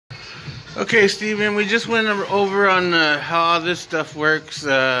Okay, Steven, we just went over on how all this stuff works.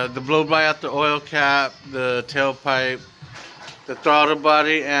 The blow-by out the oil cap, the tailpipe, the throttle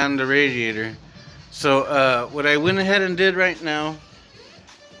body, and the radiator. So what I went ahead and did right now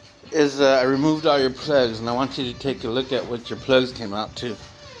is I removed all your plugs, and I want you to take a look at what your plugs came out to.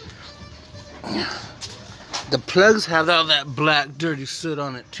 The plugs have all that black dirty soot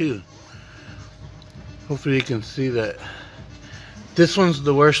on it too. Hopefully you can see that. This one's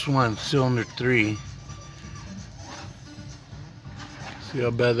the worst one, cylinder 3. See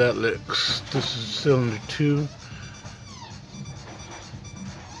how bad that looks. This is cylinder 2.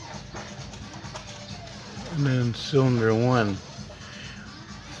 And then cylinder 1.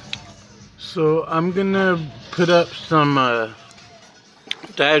 So I'm gonna put up some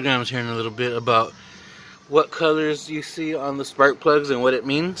diagrams here in a little bit about what colors you see on the spark plugs and what it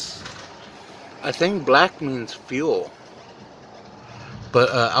means. I think black means fuel, but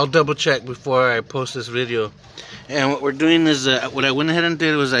I'll double check before I post this video. And what we're doing is what I went ahead and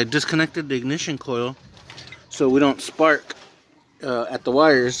did was I disconnected the ignition coil so we don't spark at the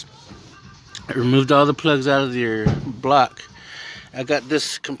wires. I removed all the plugs out of your block. I got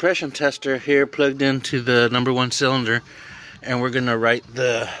this compression tester here plugged into the number 1 cylinder, and we're gonna write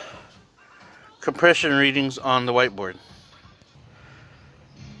the compression readings on the whiteboard.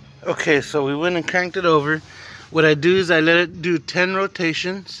 Okay, so we went and cranked it over. What I do is I let it do 10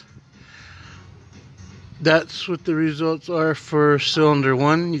 rotations. That's what the results are for cylinder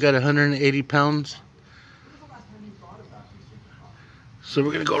 1. You got 180 pounds. So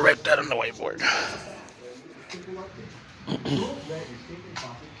we're gonna go write that on the whiteboard.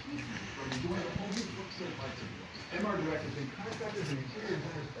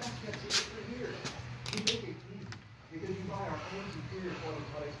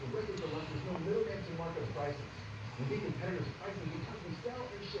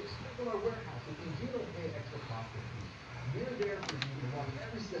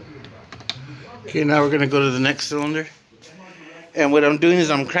 Okay, now we're gonna go to the next cylinder. And what I'm doing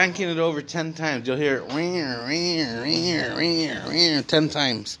is I'm cranking it over 10 times. You'll hear it ring, ring, ring, ring, ring 10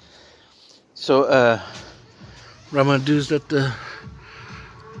 times. So what I'm gonna do is let the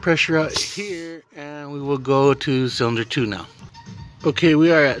pressure out here, and we will go to cylinder 2 now. Okay,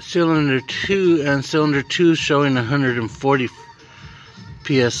 we are at cylinder 2, and cylinder 2 is showing 140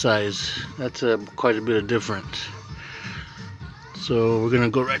 psi's. That's quite a bit of difference. So we're gonna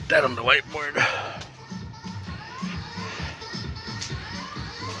go write that on the whiteboard.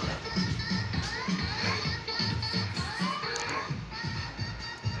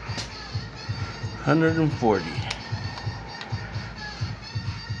 $140.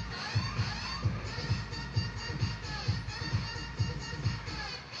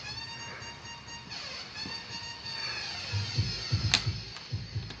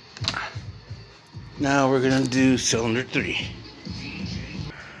 Now we're gonna do cylinder 3.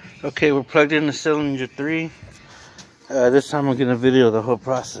 Okay, we're plugged into cylinder 3. This time I'm gonna video the whole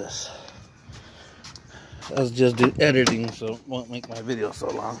process. I was just doing editing, so it won't make my video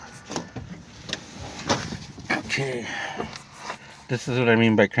so long. Okay, this is what I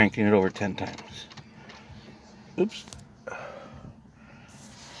mean by cranking it over 10 times. Oops.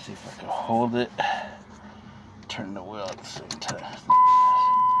 See if I can hold it. Turn the wheel at the same time.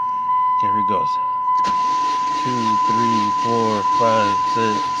 Here it goes. 2, 3, 4, 5,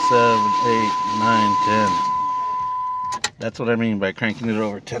 6, 7, 8, 9, 10. That's what I mean by cranking it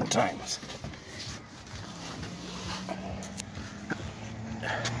over 10 times.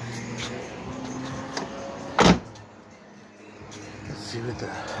 Let's see what the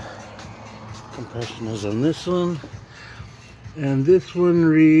compression is on this one. And this one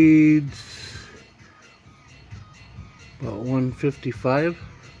reads about 155.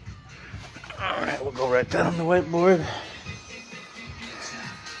 Alright, we'll go write that on the whiteboard.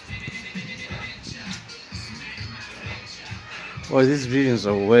 Boy, these readings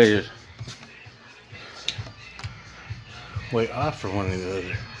are way off from one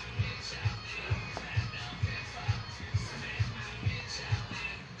another.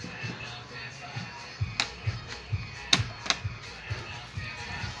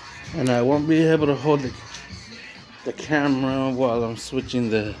 And I won't be able to hold the camera while I'm switching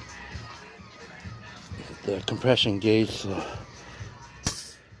the compression gauge, so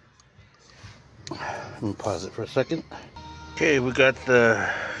let me pause it for a second. Okay, we got the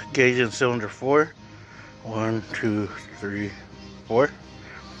gauge in cylinder 4. 1, 2, 3, 4.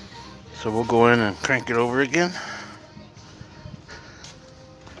 So we'll go in and crank it over again.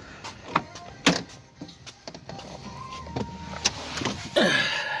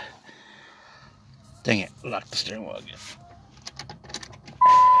 Dang it, lock the steering wheel again.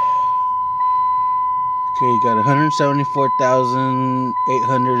 Okay, you got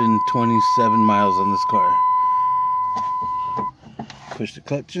 174,827 miles on this car. Push the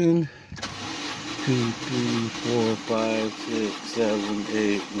clutch in. 2, 3, 4, 5, 6, 7,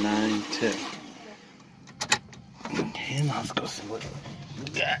 8, 9, 10. Okay, now let's go see what we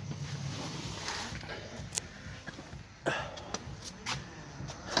got.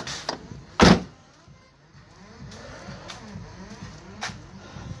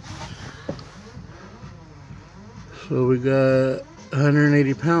 So we got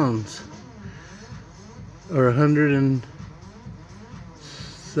 180 pounds, or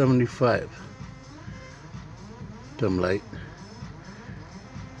 175. Dumb light.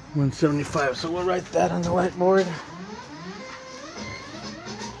 175. So we'll write that on the whiteboard.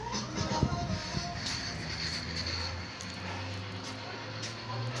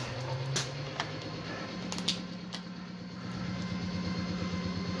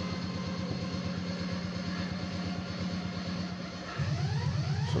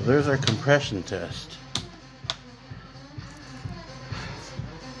 So there's our compression test.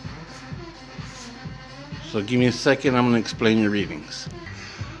 So give me a second, I'm going to explain your readings.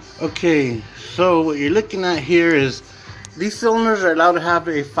 Okay, so what you're looking at here is these cylinders are allowed to have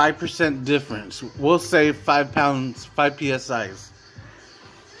a 5% difference. We'll say 5 pounds, 5 psi's.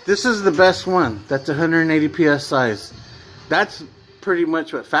 This is the best one. That's 180 psi's. That's pretty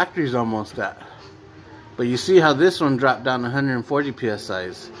much what factory's almost at. But you see how this one dropped down to 140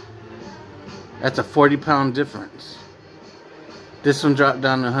 psi's. That's a 40-pound difference. This one dropped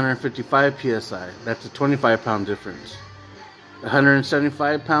down to 155 psi. That's a 25-pound difference.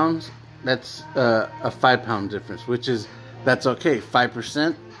 175 pounds, that's a 5-pound difference, which is, that's okay.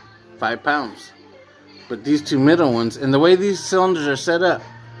 5%, 5 pounds. But these two middle ones, and the way these cylinders are set up,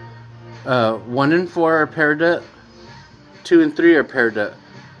 1 and 4 are paired up, 2 and 3 are paired up.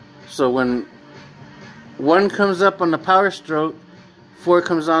 So when 1 comes up on the power stroke, 4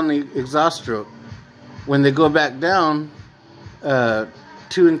 comes on the exhaust stroke. When they go back down, 2 and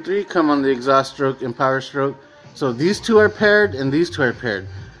 3 come on the exhaust stroke and power stroke. So these two are paired and these two are paired.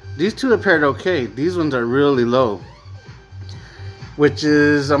 These two are paired okay. These ones are really low. Which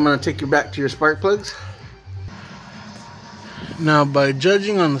is, I'm going to take you back to your spark plugs. Now by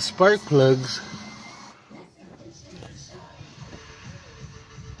judging on the spark plugs,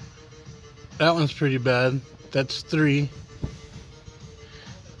 that one's pretty bad. That's 3.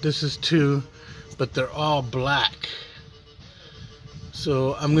 This is 2, but they're all black.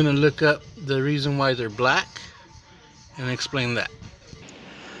 So I'm gonna look up the reason why they're black and explain that.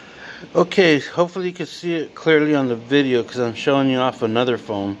 Okay, hopefully you can see it clearly on the video because I'm showing you off another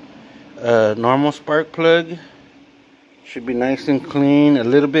phone. Normal spark plug should be nice and clean, a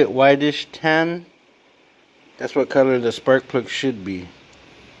little bit whitish tan. That's what color the spark plug should be.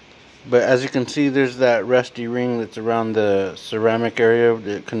 But as you can see, there's that rusty ring that's around the ceramic area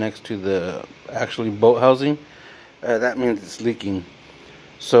that connects to the actually bolt housing. That means it's leaking.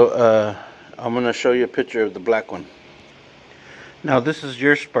 So I'm going to show you a picture of the black one. Now this is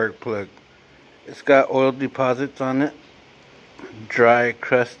your spark plug. It's got oil deposits on it. Dry,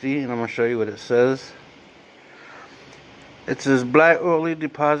 crusty, and I'm going to show you what it says. It says black oily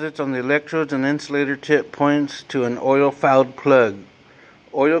deposits on the electrodes and insulator tip points to an oil-fouled plug.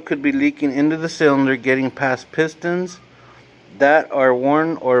 Oil could be leaking into the cylinder, getting past pistons that are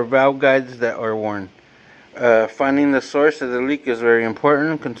worn or valve guides that are worn. Finding the source of the leak is very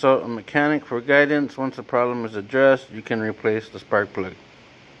important. Consult a mechanic for guidance. Once the problem is addressed, you can replace the spark plug.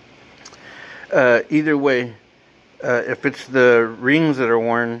 Either way, if it's the rings that are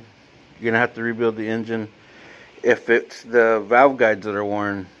worn, you're going to have to rebuild the engine. If it's the valve guides that are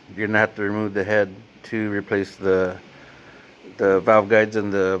worn, you're going to have to remove the head to replace the valve guides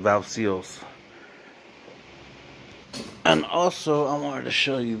and the valve seals. And also I wanted to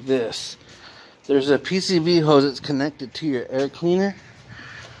show you this. There's a PCV hose that's connected to your air cleaner.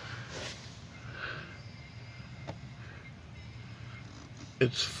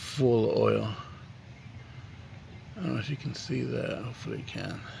 It's full of oil. I don't know if you can see that. Hopefully you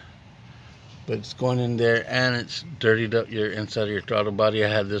can. But it's going in there and it's dirtied up your inside of your throttle body. I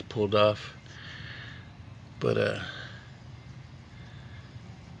had this pulled off. But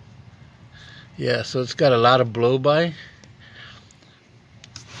yeah, so it's got a lot of blow-by.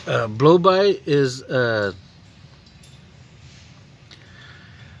 Blow-by is a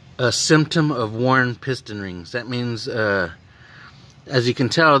symptom of worn piston rings. That means, as you can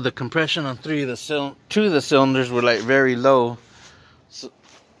tell, the compression on two of the cylinders were like very low. So,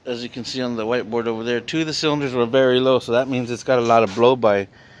 as you can see on the whiteboard over there, 2 of the cylinders were very low. So that means it's got a lot of blow-by.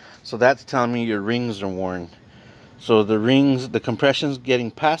 So that's telling me your rings are worn. So the rings, the compression's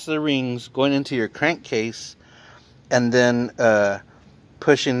getting past the rings, going into your crankcase, and then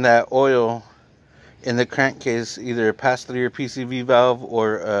pushing that oil in the crankcase either pass through your PCV valve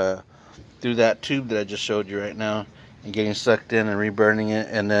or through that tube that I just showed you right now, and getting sucked in and reburning it,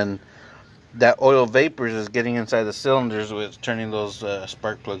 and then that oil vapors is getting inside the cylinders, which is turning those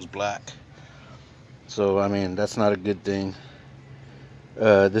spark plugs black. So I mean, that's not a good thing.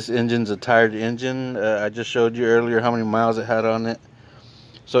 This engine's a tired engine. I just showed you earlier how many miles it had on it.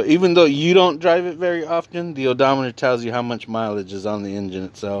 So even though you don't drive it very often, the odometer tells you how much mileage is on the engine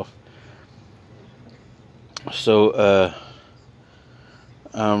itself. So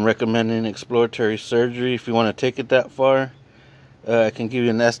I'm recommending exploratory surgery if you want to take it that far. I can give you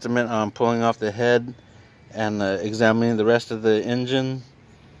an estimate on pulling off the head and examining the rest of the engine.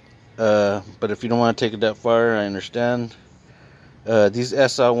 But if you don't want to take it that far, I understand. These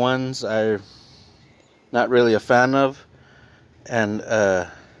SL1s I'm not really a fan of, and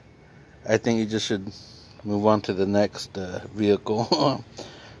I think you just should move on to the next vehicle.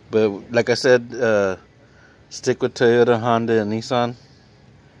 But like I said, stick with Toyota, Honda, and Nissan.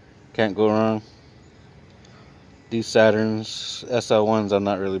 Can't go wrong. These Saturns SL1s I'm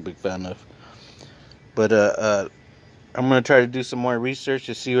not really a big fan of. But I'm going to try to do some more research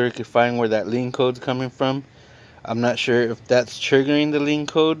to see where I can find where that lean code's coming from. I'm not sure if that's triggering the lean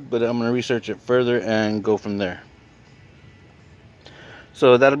code, but I'm going to research it further and go from there.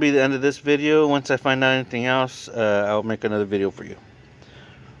 So that'll be the end of this video. Once I find out anything else, I'll make another video for you.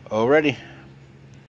 Alrighty.